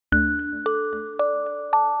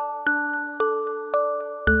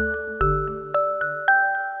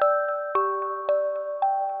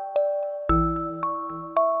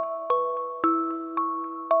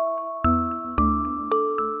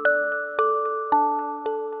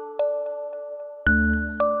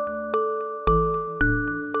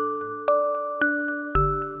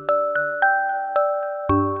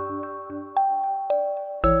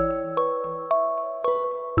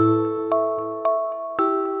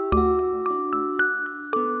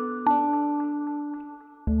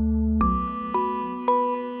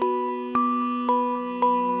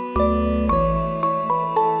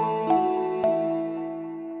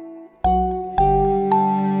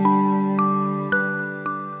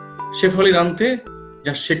শেফালির আন্তে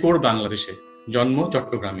যার শেকড় বাংলাদেশে, জন্ম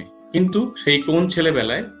চট্টগ্রামে, কিন্তু সেই কোন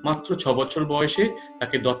ছেলেবেলায় মাত্র 6 বছর বয়সে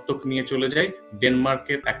তাকে দত্তক নিয়ে চলে যায়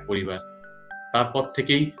ডেনমার্কের এক পরিবার। তারপর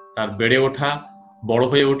থেকেই তার বেড়ে ওঠা, বড়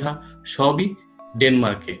হয়ে ওঠা সবই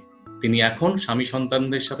ডেনমার্কে। তিনি এখন স্বামী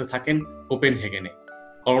সন্তানদের সাথে থাকেন কোপেনহেগেনে।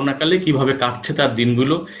 করোনাকালে কিভাবে কাটছে তার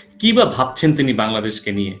দিনগুলো, কি বা ভাবছেন তিনি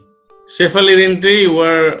বাংলাদেশকে নিয়ে। শেফালির entry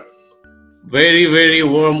war very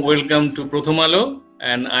warm welcome to Prothom Alo,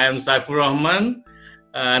 and I am Saifur Rahman.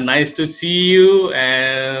 Nice to see you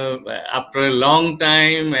after a long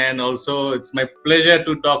time, and also it's my pleasure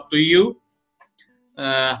to talk to you.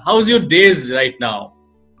 How's your days right now?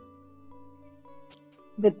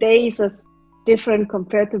 The days are different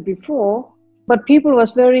compared to before, but people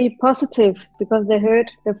was very positive because they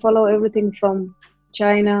follow everything from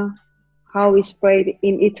China, how it spread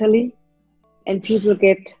in Italy, and people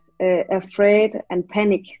get afraid and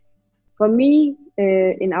panic. For me,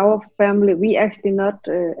 in our family, we actually not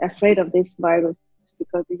afraid of this virus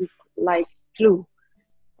because this is like flu.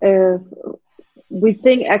 We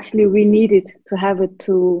think actually we need it to have it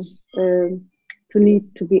to need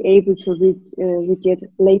to be able to reject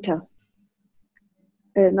later.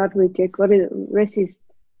 Not reject, what is it? Resist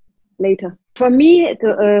later. For me,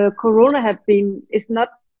 the corona it's not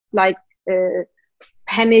like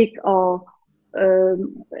panic or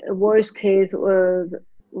worst case,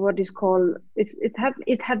 what is called,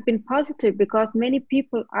 it had been positive because many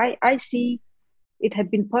people I see it had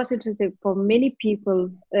been positive for many people.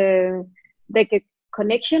 They get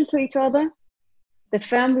connection to each other, the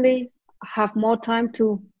family have more time to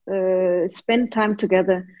spend time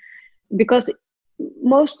together, because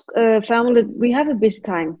most families, we have a busy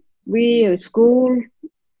time, we school,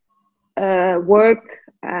 work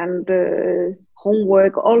and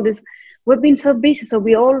homework, all this. We've been so busy, so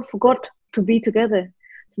we all forgot to be together.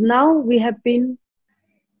 So now we have been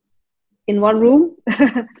in one room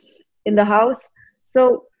in the house. So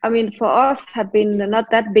I mean, for us have been not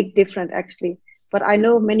that big different actually, but I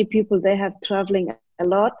know many people, they have traveling a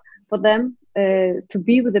lot. For them to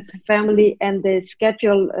be with the family and the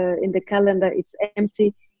schedule in the calendar it's empty,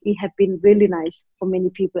 it have been really nice for many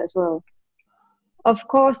people as well. Of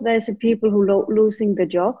course there's people who losing the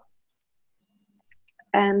job,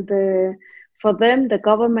 and for them the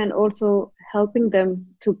government also helping them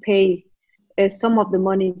to pay some of the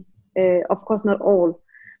money, of course not all,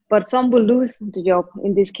 but some will lose the job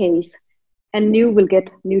in this case and new will get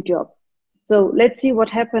new job. So let's see what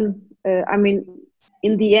happens. I mean,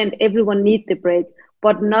 in the end everyone needs the break,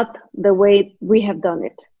 but not the way we have done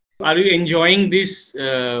it. Are you enjoying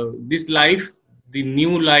this life, the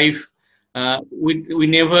new life we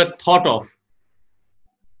never thought of?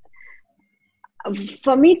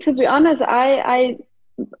 For me, to be honest,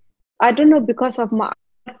 I don't know, because of my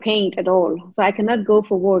paint at all, so I cannot go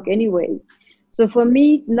for work anyway. So for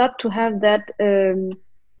me not to have that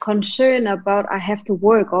concern about I have to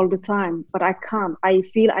work all the time, but I can't, I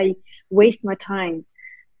feel I waste my time.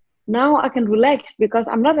 Now I can relax because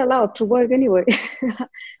I'm not allowed to work anyway.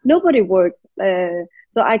 Nobody work,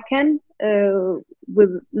 so I can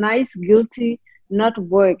with nice guilty not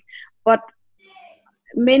work. But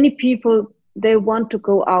many people, they want to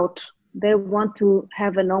go out, they want to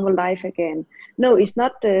have a normal life again. No, it's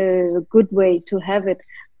not a good way to have it,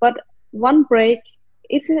 but one break,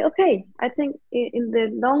 it's okay. I think in the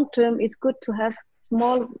long term it's good to have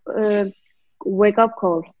small wake up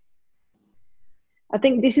call. I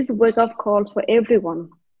think this is a wake up call for everyone.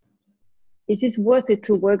 It is worth it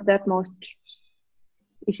to work that much.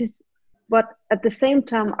 It is, but at the same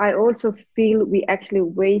time I also feel we actually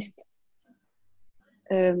waste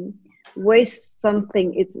something.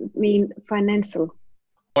 It's mean financial.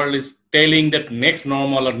 World is telling that next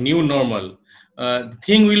normal or new normal, the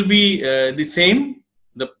thing will be the same,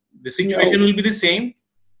 the situation will be the same.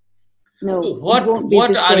 No,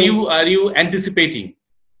 what are you anticipating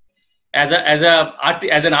as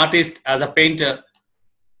an artist, as a painter?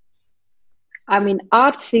 I mean,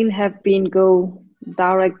 art scene have been go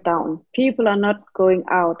direct down. People are not going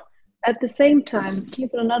out. At the same time,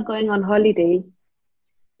 people are not going on holiday.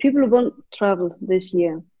 People won't travel this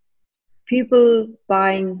year. People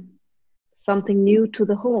buying something new to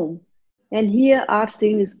the home, and here art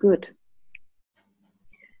scene is good.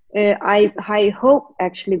 I hope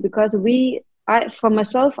actually, because for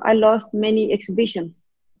myself, I lost many exhibitions.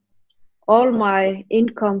 All my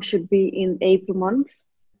income should be in April months.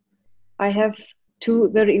 I have 2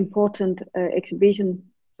 very important exhibitions,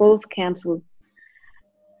 both cancelled.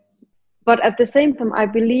 But at the same time, I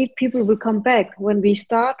believe people will come back. When we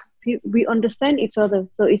start, we understand each other.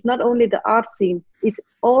 So it's not only the art scene, it's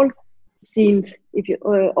all scenes. If you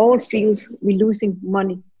all fields, we're losing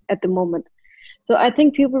money at the moment. So I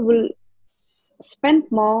think people will spend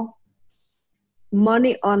more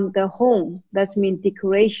money on the home. That means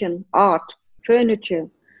decoration, art, furniture,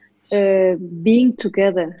 being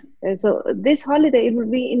together. So this holiday, it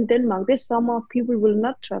will be in Denmark. This summer, people will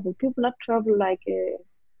not travel. People not travel like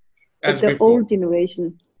As the before. old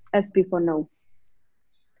generation as before. No,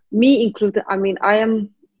 me included. I mean, I am.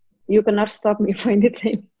 You cannot stop me for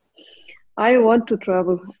anything. I want to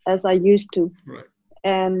travel as I used to. Right.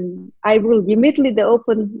 And I will immediately they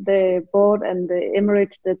open the board and the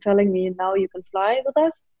Emirates, they're telling me now you can fly with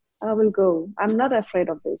us. I will go. I'm not afraid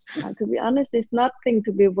of this. To be honest, it's nothing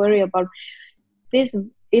to be worried about. This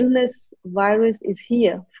illness virus is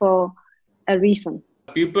here for a reason.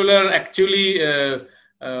 People are actually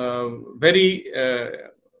very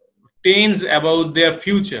tense about their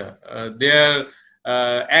future. They are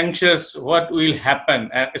anxious what will happen,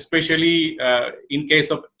 especially in case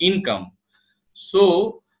of income.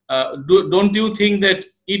 So, don't you think that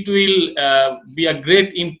it will be a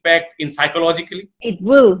great impact in psychologically? It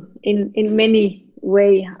will in many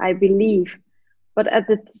way, I believe. But at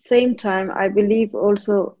the same time, I believe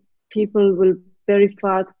also people will very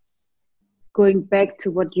fast going back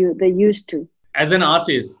to what they used to. As an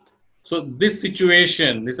artist, so this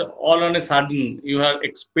situation, this all on a sudden you have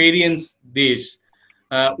experienced this,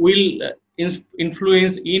 will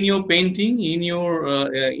influence in your painting, in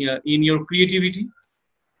your creativity.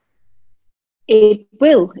 It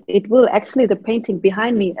will. Actually, the painting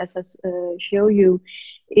behind me, as I show you,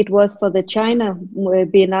 it was for the China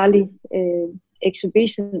Biennale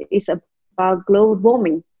exhibition. Is about global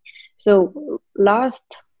warming. So last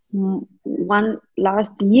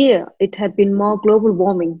year, it had been more global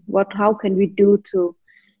warming. How can we do to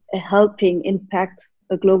helping impact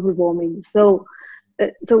the global warming? So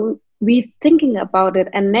we thinking about it.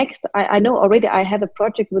 And next, I know already I have a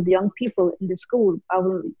project with young people in the school.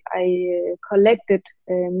 I collected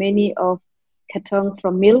many of carton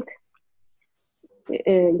from milk.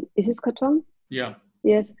 Is this carton? Yeah.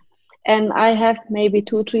 Yes. And I have maybe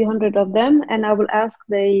 200-300 of them, and I will ask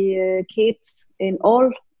the kids in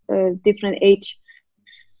all different age.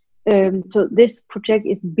 So this project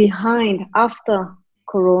is behind after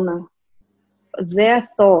Corona. Their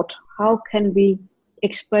thought, how can we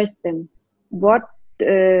express them? What,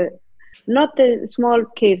 not the small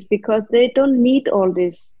kids, because they don't need all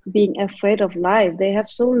this being afraid of life. They have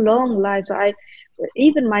so long lives.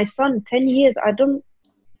 Even my son, 10 years, I don't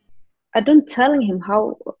telling him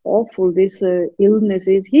how awful this illness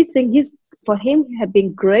is. He think for him had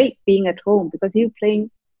been great being at home because he was playing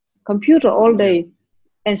computer all day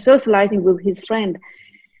and socializing with his friend.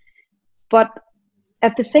 But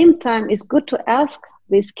at the same time, it's good to ask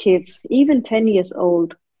these kids, even 10 years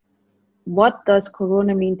old, what does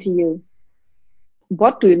Corona mean to you?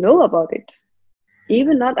 What do you know about it?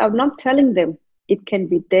 I'm not telling them it can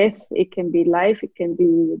be death, it can be life, it can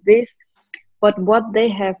be this, but what they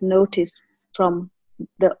have noticed from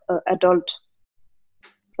the adult,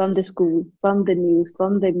 from the school, from the news,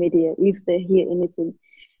 from the media, if they hear anything.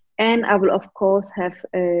 And I will, of course, have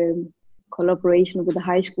a collaboration with the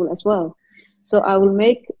high school as well. So I will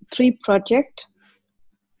make 6 projects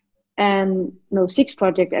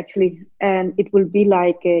actually, and it will be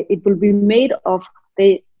like it will be made of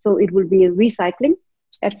so it will be a recycling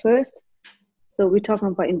at first. So we're talking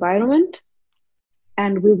about environment,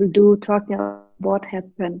 and we will do talking about what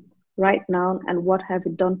happened right now and what have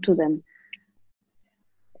it done to them.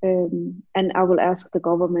 And I will ask the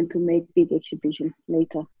government to make big exhibition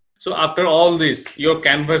later. So after all this, your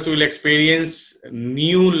canvas will experience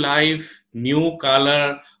new life, new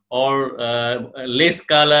color, or less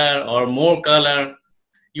color, or more color.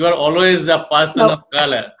 You are always a person of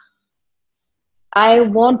color. I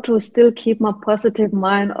want to still keep my positive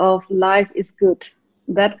mind of life is good.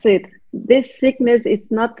 That's it. This sickness is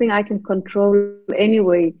nothing I can control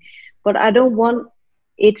anyway, but I don't want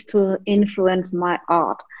it to influence my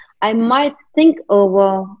art. I might think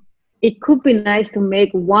over, it could be nice to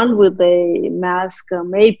make one with a mask,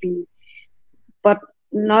 maybe, but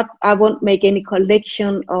not, I won't make any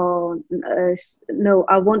collection or, no,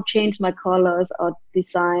 I won't change my colors or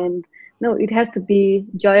design. No, it has to be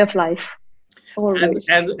joy of life. Always.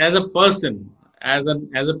 As a person, as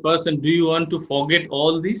a person, do you want to forget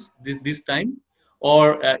all this time,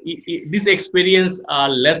 or this experience a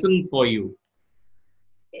lesson for you?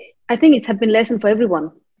 I think it has been lesson for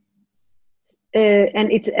everyone,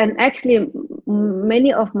 and actually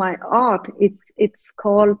many of my art it's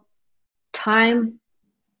called time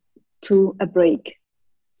to a break.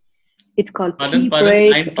 It's called tea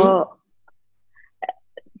break or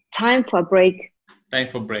time for a break. Time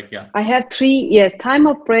for break, yeah. I have three, yes, time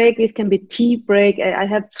of break. It can be tea break. I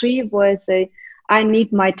have three where I say, I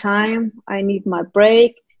need my time, I need my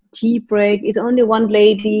break, tea break. It's only one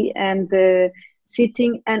lady and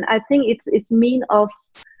sitting. And I think it's mean of,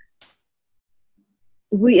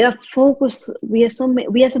 we are focused, we are so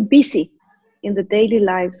busy in the daily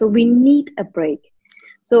life. So we need a break.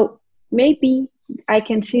 So maybe I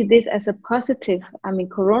can see this as a positive. I mean,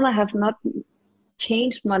 Corona have not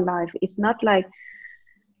changed my life. It's not like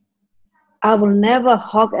I will never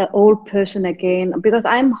hug an old person again, because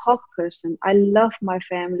I'm a hug person. I love my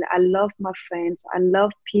family. I love my friends. I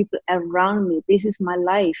love people around me. This is my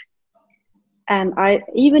life. And I,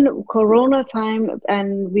 even Corona time,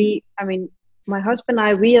 and I mean, my husband and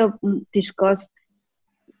I, we have discussed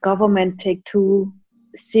government take too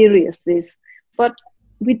serious this, but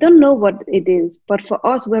we don't know what it is. But for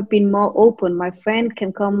us, we have been more open. My friend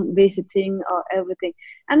can come visiting or everything,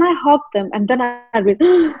 and I hug them, and then I read,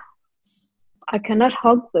 I cannot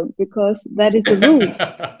hug them because that is the rules.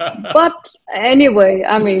 But anyway,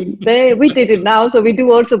 I mean, we did it now, so we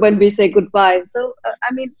do also when we say goodbye. So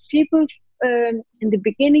I mean, people in the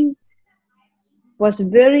beginning was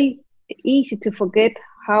very easy to forget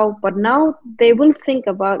how, but now they will think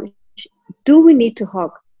about: do we need to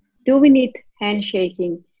hug? Do we need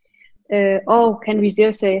handshaking? Or can we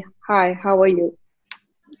just say hi? How are you?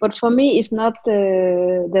 But for me, it's not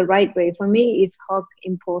the right way. For me, it's hug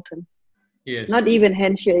important. Yes. Not even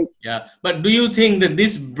handshake. Yeah. But do you think that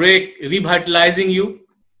this break revitalizing you?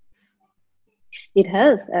 It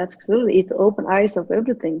has, absolutely. It's open eyes of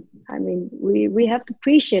everything. I mean, we have to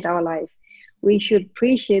appreciate our life. We should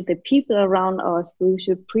appreciate the people around us. We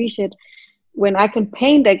should appreciate, when I can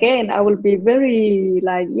paint again, I will be very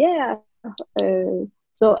like, yeah.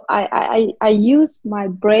 So I use my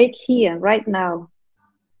break here right now,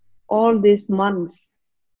 all these months,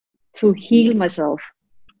 to heal myself.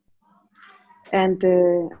 And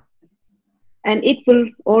it will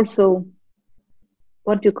also,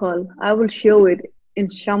 what you call, I will show it in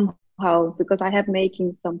somehow, because I have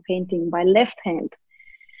making some painting by left hand.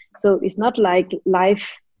 So it's not like life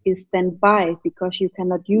is standby because you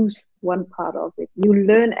cannot use one part of it. You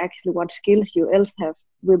learn actually what skills you else have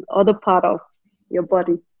with other part of your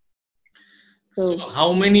body. So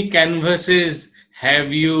how many canvases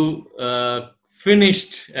have you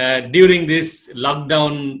finished during this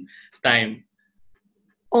lockdown time?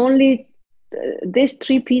 Only this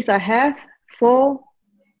 3 pieces I have for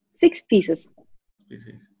 6 pieces.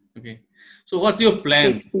 Okay. So what's your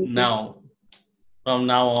plan now, from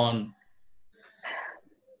now on?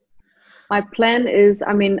 My plan is,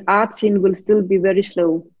 I mean, art scene will still be very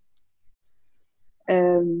slow.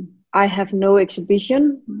 I have no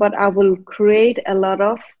exhibition, but I will create a lot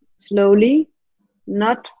of slowly,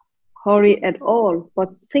 not hurry at all, but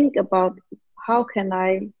think about how can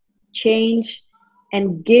I change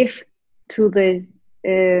and give to the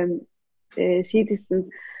citizens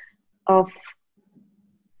of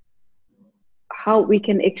how we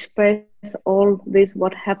can express all this,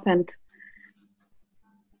 what happened.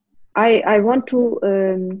 I want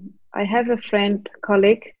to, I have a friend,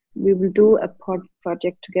 colleague, we will do a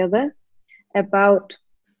project together about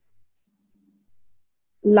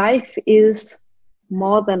life is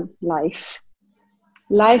more than life.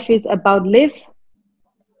 Life is about live.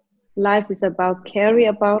 Life is about carry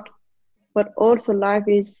about, but also life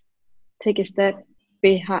is take a step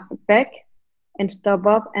back and stop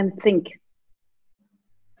up and think.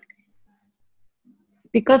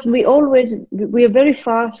 Because we are very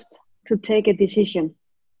fast to take a decision.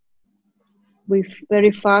 We're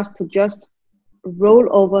very fast to just roll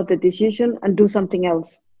over the decision and do something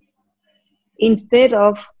else. Instead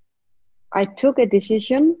of, I took a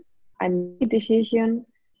decision, I made a decision,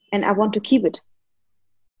 and I want to keep it.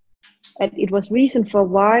 And it was reason for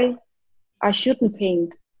why I shouldn't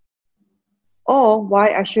paint, or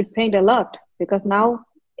why I should paint a lot, because now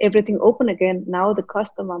everything open again, now the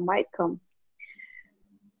customer might come.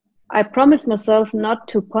 I promised myself not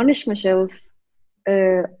to punish myself.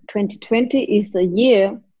 2020 is a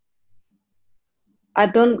year I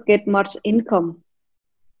don't get much income,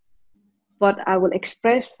 but I will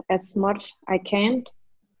express as much I can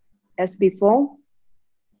as before.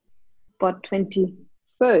 But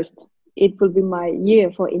 21st, it will be my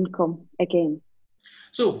year for income again.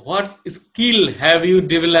 So what skill have you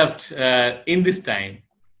developed in this time?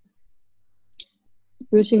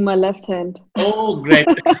 Using my left hand. Oh, great.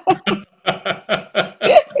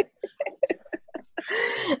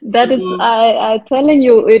 That is, I telling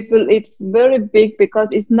you, it's very big, because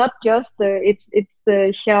it's not just it's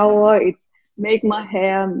the shower, it's make my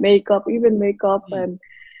hair, makeup, even makeup, and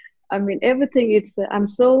I mean, everything. I'm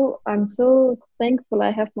so thankful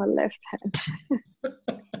I have my left hand.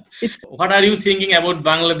 What are you thinking about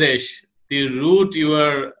Bangladesh, the root you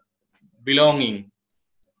are belonging?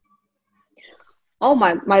 Oh,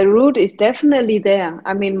 my root is definitely there.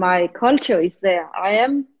 I mean, my culture is there.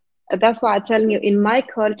 That's why I'm telling you, in my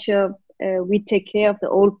culture, we take care of the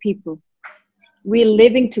old people. We're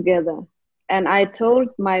living together. And I told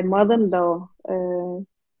my mother-in-law,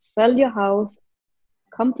 sell your house,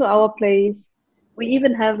 come to our place. We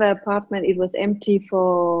even have an apartment. It was empty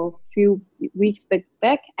for a few weeks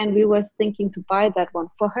back, and we were thinking to buy that one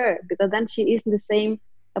for her because then she is in the same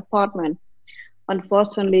apartment.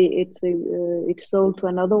 Unfortunately, it's sold to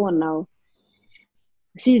another one now.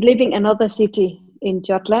 She's living in another city in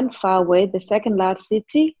Jutland, far away, the second largest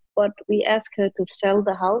city. But we asked her to sell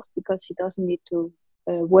the house because she doesn't need to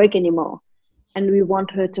work anymore, and we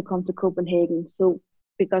want her to come to Copenhagen. So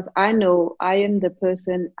because I know I am the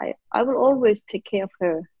person, I will always take care of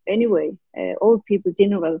her anyway. Old people, in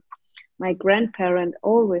general, my grandparents,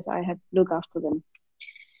 always I have to look after them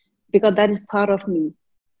because that is part of me.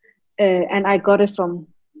 And I got it from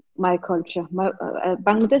my culture.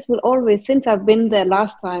 Bangladesh will always, since I've been there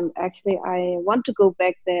last time, actually, I want to go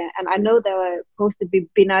back there. And I know they were supposed to be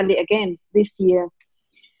Binali again this year.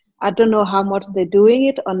 I don't know how much they're doing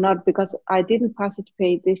it or not because I didn't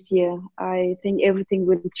participate this year. I think everything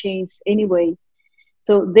will change anyway.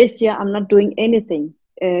 So this year I'm not doing anything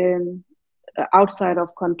outside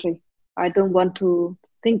of country. I don't want to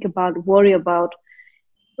worry about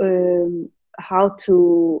how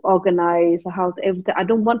to organize, everything. I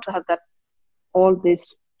don't want to have all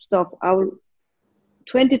this stuff.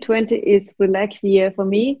 2020 is relaxed year for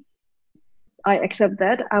me. I accept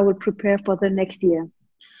that. I will prepare for the next year.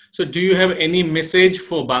 So do you have any message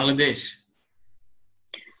for Bangladesh?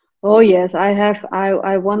 Oh yes, I have.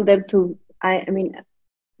 I want them to, I mean,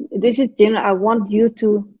 this is general. I want you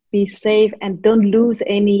to be safe and don't lose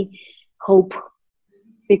any hope.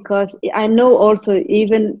 Because I know also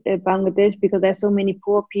even Bangladesh, because there's so many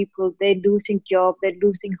poor people, they're losing job, they're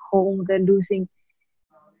losing home, they're losing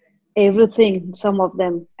everything, some of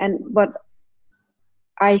them. But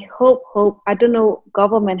I hope, I don't know,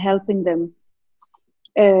 government helping them.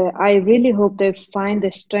 I really hope they find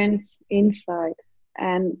the strength inside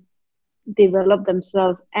and develop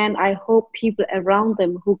themselves. And I hope people around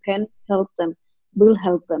them who can help them will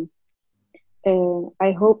help them.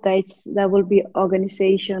 I hope that there will be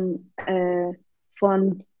organization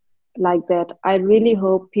funds like that. I really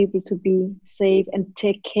hope people to be safe and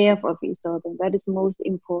take care of each other. That is most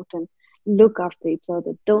important. Look after each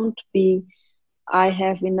other. Don't be, I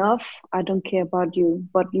have enough, I don't care about you,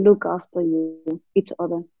 but look after each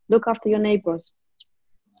other. Look after your neighbors.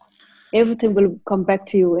 Everything will come back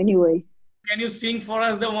to you anyway. Can you sing for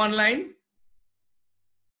us the one line?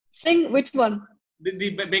 Sing which one?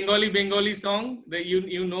 The Bengali song that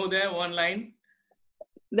you know there, one line?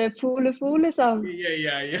 The Fool song.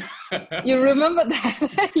 Yeah. You remember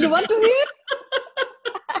that? You want to hear it?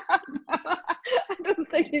 I don't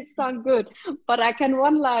think it sounds good, but I can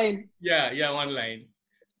one line. Yeah, one line.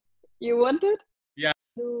 You want it? Yeah.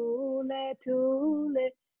 Thule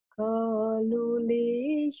thule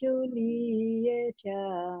kaluli shuli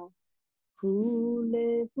cha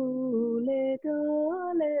phule phule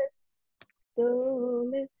dole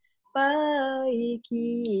dole pai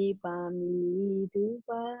ki pami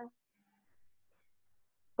duba.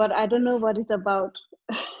 But I don't know what it's about.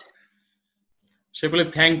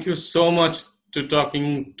 Shepali, thank you so much to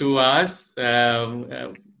talking to us.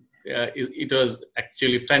 It was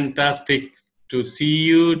actually fantastic to see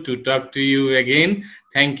you, to talk to you again.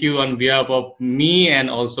 Thank you on behalf of me and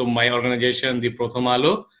also my organization, the PROTHOM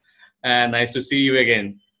ALO. Nice to see you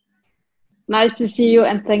again. Nice to see you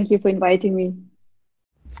and thank you for inviting me.